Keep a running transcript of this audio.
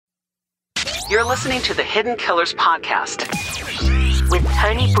You're listening to the Hidden Killers podcast with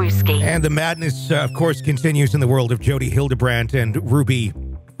Tony Bruschi. And the madness, of course, continues in the world of Jodi Hildebrandt and Ruby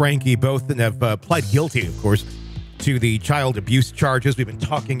Franke. Both have pled guilty, of course, to the child abuse charges. We've been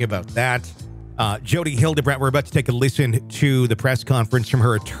talking about that. Jodi Hildebrandt, we're about to take a listen to the press conference from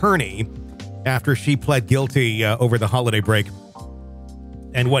her attorney after she pled guilty over the holiday break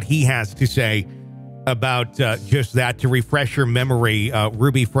and what he has to say about just that. To refresh your memory,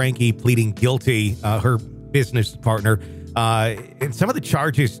 Ruby Franke pleading guilty, her business partner, and some of the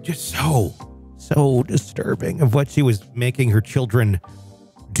charges just so disturbing of what she was making her children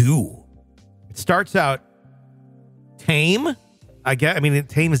do. It starts out tame.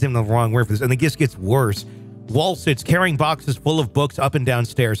 Tame is in the wrong word for this, and it just gets worse. Wall sits carrying boxes full of books up and down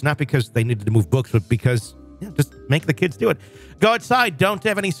stairs, not because they needed to move books, but because just make the kids do it. Go outside, don't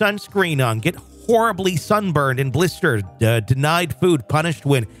have any sunscreen on, get horribly sunburned and blistered, denied food, punished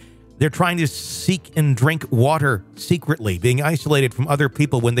when they're trying to seek and drink water secretly, being isolated from other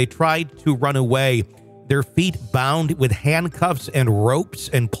people when they tried to run away, their feet bound with handcuffs and ropes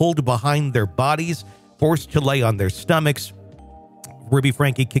and pulled behind their bodies, forced to lay on their stomachs. Ruby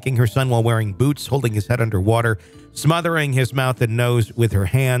Franke kicking her son while wearing boots, holding his head underwater, smothering his mouth and nose with her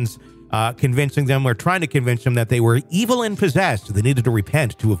hands, convincing them or trying to convince them that they were evil and possessed. They needed to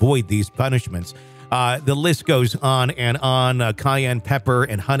repent to avoid these punishments. The list goes on and on. Cayenne pepper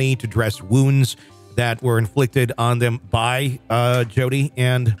and honey to dress wounds that were inflicted on them by Jodi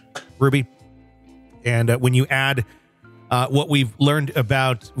and Ruby. And when you add what we've learned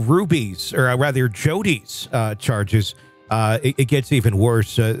about Ruby's, or rather Jodi's charges, it gets even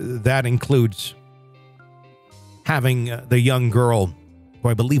worse. That includes having the young girl, who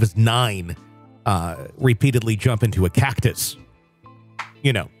I believe is 9, repeatedly jump into a cactus.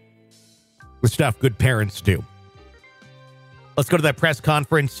 You know, the stuff good parents do. Let's go to that press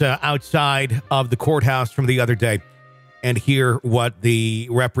conference outside of the courthouse from the other day and hear what the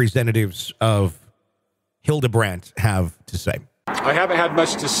representatives of Hildebrandt have to say. I haven't had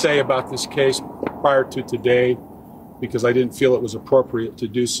much to say about this case prior to today because I didn't feel it was appropriate to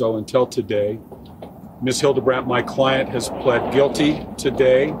do so until today. Ms. Hildebrandt, my client, has pled guilty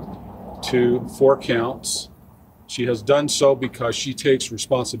today to 4 counts. She has done so because she takes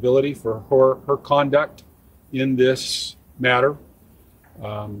responsibility for her conduct in this matter.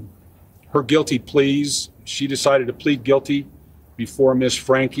 Her guilty pleas, she decided to plead guilty before Ms.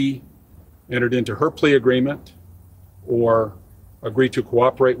 Franke entered into her plea agreement or agreed to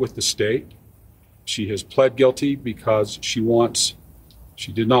cooperate with the state. She has pled guilty because she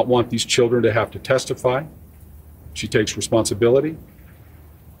did not want these children to have to testify. She takes responsibility.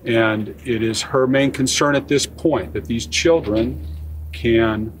 And it is her main concern at this point that these children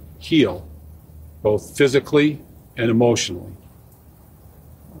can heal, both physically and emotionally.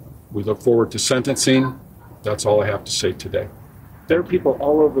 We look forward to sentencing. That's all I have to say today. There are people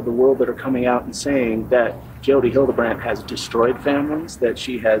all over the world that are coming out and saying that Jodi Hildebrandt has destroyed families, that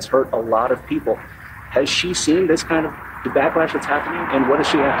she has hurt a lot of people. Has she seen this kind of the backlash that's happening, and what does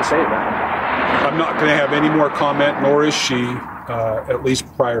she have to say about it? I'm not going to have any more comment, nor is she, at least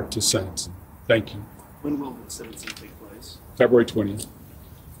prior to sentencing. Thank you. When will the sentencing take place? February 20th.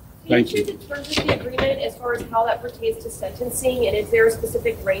 Thank you. Can you share the terms of the agreement as far as how that pertains to sentencing, and is there a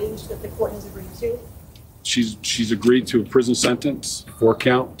specific range that the court has agreed to? She's agreed to a prison sentence, 4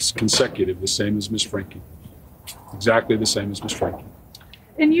 counts, consecutive, the same as Ms. Franke. Exactly the same as Ms. Franke.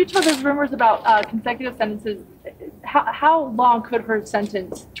 In Utah, there's rumors about consecutive sentences. How long could her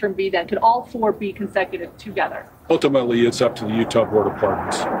sentence term be then? Could all 4 be consecutive together? Ultimately, it's up to the Utah Board of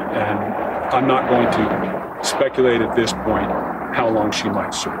Pardons, and I'm not going to speculate at this point how long she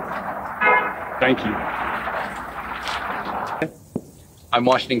might serve. Thank you. I'm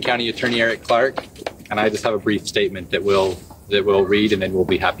Washington County Attorney Eric Clark, and I just have a brief statement that we'll read, and then we'll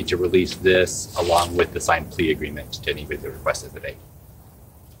be happy to release this along with the signed plea agreement to anybody that requested today.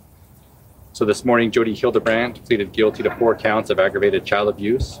 So this morning, Jodi Hildebrandt pleaded guilty to 4 counts of aggravated child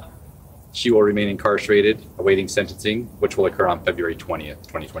abuse. She will remain incarcerated, awaiting sentencing, which will occur on February 20th,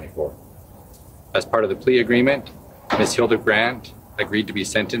 2024. As part of the plea agreement, Ms. Hildebrandt agreed to be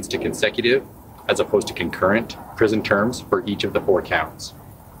sentenced to consecutive, as opposed to concurrent, prison terms for each of the 4 counts.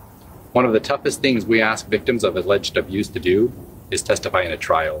 One of the toughest things we ask victims of alleged abuse to do is testify in a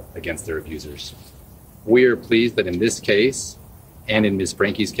trial against their abusers. We are pleased that in this case, and in Ms.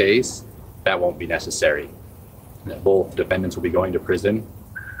 Franke's case, that won't be necessary. That both defendants will be going to prison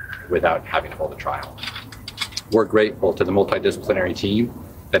without having to hold a trial. We're grateful to the multidisciplinary team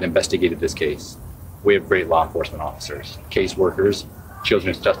that investigated this case. We have great law enforcement officers, case workers,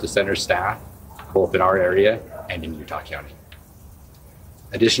 Children's Justice Center staff, both in our area and in Utah County.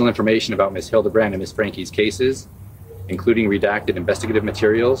 Additional information about Ms. Hildebrandt and Ms. Franke's cases, including redacted investigative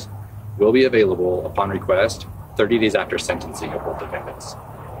materials, will be available upon request 30 days after sentencing of both defendants.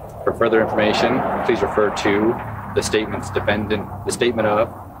 For further information, please refer to the statement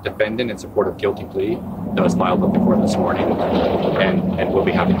of defendant in support of guilty plea that was filed with the court this morning, and we'll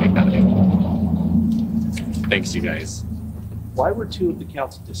be happy to make that available. Thanks, you guys. Why were 2 of the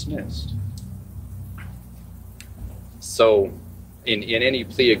counts dismissed? So, in any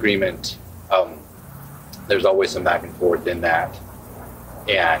plea agreement, there's always some back and forth in that.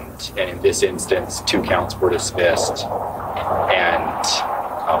 And in this instance, 2 counts were dismissed, and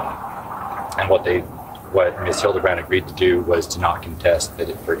what Ms. Hildebrandt agreed to do was to not contest that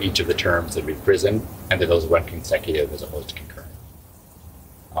for each of the terms that we prison, and that those went consecutive as opposed to concurrent.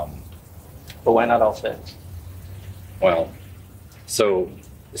 But why not all 6? Well, so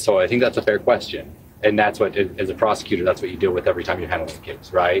I think that's a fair question, and that's what, as a prosecutor, that's what you deal with every time you're handling a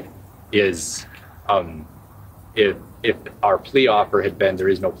case, right? Is if our plea offer had been there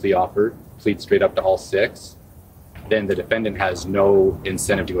is no plea offer, plead straight up to all 6, then the defendant has no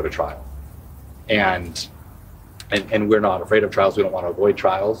incentive to go to trial. And we're not afraid of trials. We don't want to avoid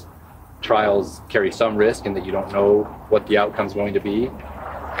trials. Trials carry some risk in that you don't know what the outcome's going to be.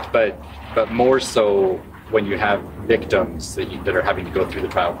 But more so when you have victims that are having to go through the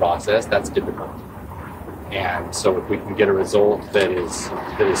trial process, that's difficult. And so if we can get a result that is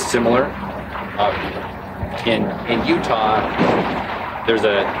similar, in Utah, there's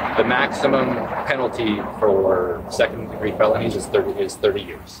the maximum penalty for second-degree felonies is 30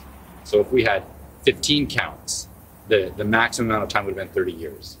 years. So if we had 15 counts, the maximum amount of time would have been 30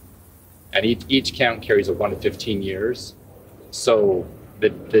 years. And each count carries a 1 to 15 years. So the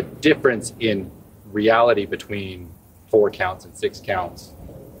difference in reality between 4 counts and 6 counts,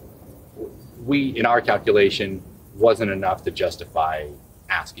 in our calculation, wasn't enough to justify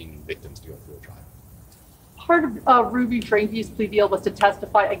asking victims to go through a trial. Part of Ruby Franke's plea deal was to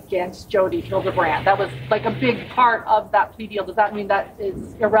testify against Jodi Hildebrandt. That was like a big part of that plea deal. Does that mean that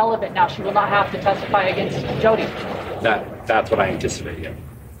is irrelevant now? She will not have to testify against Jodi? That's what I anticipate, yeah.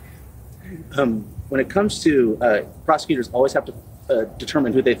 When it comes to prosecutors always have to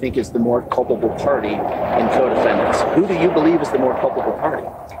determine who they think is the more culpable party in co-defendants. Who do you believe is the more culpable party?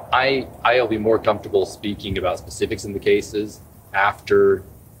 I'll be more comfortable speaking about specifics in the cases after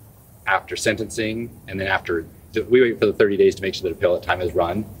sentencing, and then after we wait for the 30 days to make sure that appellate time is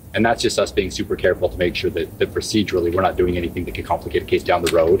run. And that's just us being super careful to make sure that procedurally we're not doing anything that could complicate a case down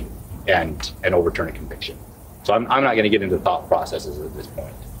the road and overturn a conviction. So I'm not going to get into thought processes at this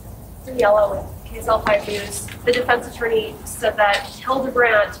point. In yellow with KSL 5 News, the defense attorney said that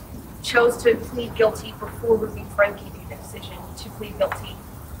Hildebrandt chose to plead guilty before Ruby Franke made the decision to plead guilty.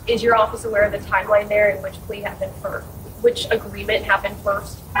 Is your office aware of the timeline there in which plea happened first? Which agreement happened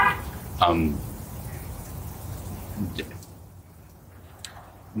first?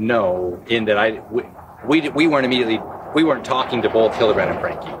 No, in that we weren't talking to both Hildebrandt and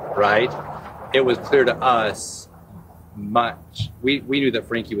Franke, right? It was clear to us we knew that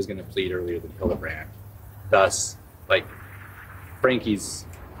Franke was going to plead earlier than Hildebrandt. Thus, like Franke's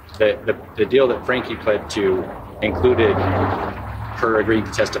the deal that Franke pled to included her agreeing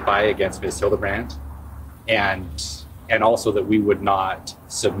to testify against Ms. Hildebrandt, and also that we would not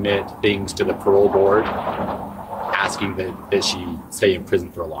submit things to the parole board asking that she stay in prison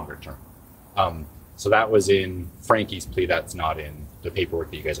for a longer term. So that was in Franke's plea. That's not in the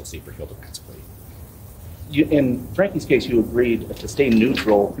paperwork that you guys will see for Hildebrandt's plea. In Franke's case, you agreed to stay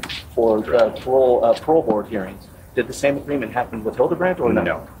neutral for parole board hearings. Did the same agreement happen with Hildebrandt or no?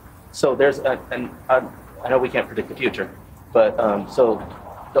 No. So there's I know we can't predict the future, but so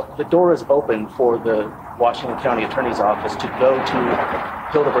the door is open for the Washington County Attorney's Office to go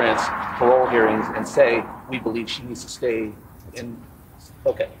to Hildebrandt's parole hearings and say, we believe she needs to stay in.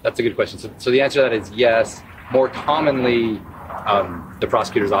 Okay. That's a good question. So the answer to that is yes. More commonly, the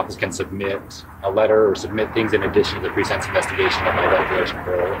prosecutor's office can submit a letter or submit things in addition to the pre-sentence investigation that might regulation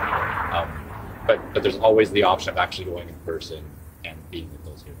parole. But there's always the option of actually going in person and being at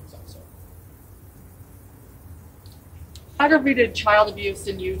those hearings also. Aggravated child abuse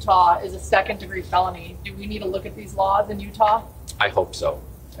in Utah is a second-degree felony. Do we need to look at these laws in Utah? I hope so.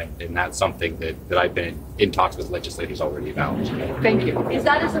 And that's something that I've been in talks with legislators already about. Thank you. Is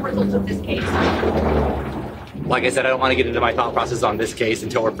that as a result of this case? Like I said, I don't want to get into my thought process on this case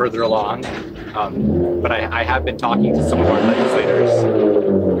until we're further along. But I have been talking to some of our legislators.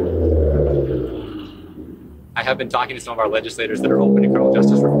 That are open to criminal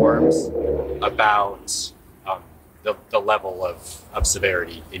justice reforms about the level of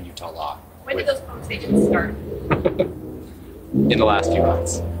severity in Utah law. When did those conversations start? in the last few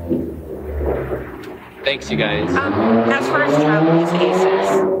months. Thanks, you guys. As far as child abuse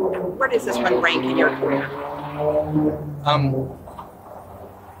cases, where does this one rank in your career?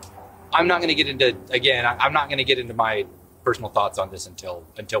 I'm not going to get into, again, I'm not going to get into my personal thoughts on this until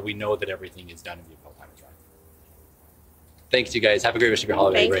we know that everything is done in the appellate time is right. Thanks, you guys. Have a great rest of your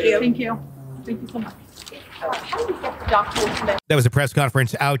holiday. Thank you. Thank you. Thank you so much. How do we get the documents? That was a press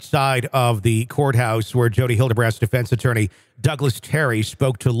conference outside of the courthouse where Jodi Hildebrandt's defense attorney, Douglas Terry,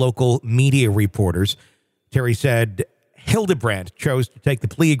 spoke to local media reporters. Terry said Hildebrandt chose to take the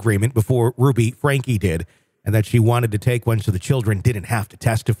plea agreement before Ruby Franke did, and that she wanted to take one so the children didn't have to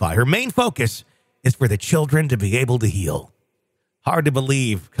testify. Her main focus is for the children to be able to heal. Hard to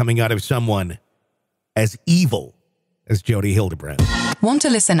believe coming out of someone as evil as Jodi Hildebrandt. Want to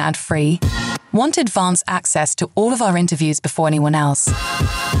listen ad-free? Want advanced access to all of our interviews before anyone else?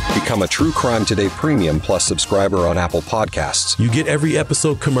 Become a True Crime Today Premium Plus subscriber on Apple Podcasts. You get every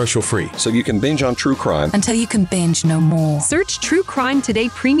episode commercial-free. So you can binge on true crime until you can binge no more. Search True Crime Today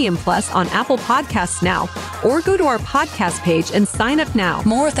Premium Plus on Apple Podcasts now, or go to our podcast page and sign up now.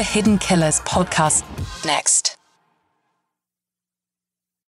 More of the Hidden Killers podcast next.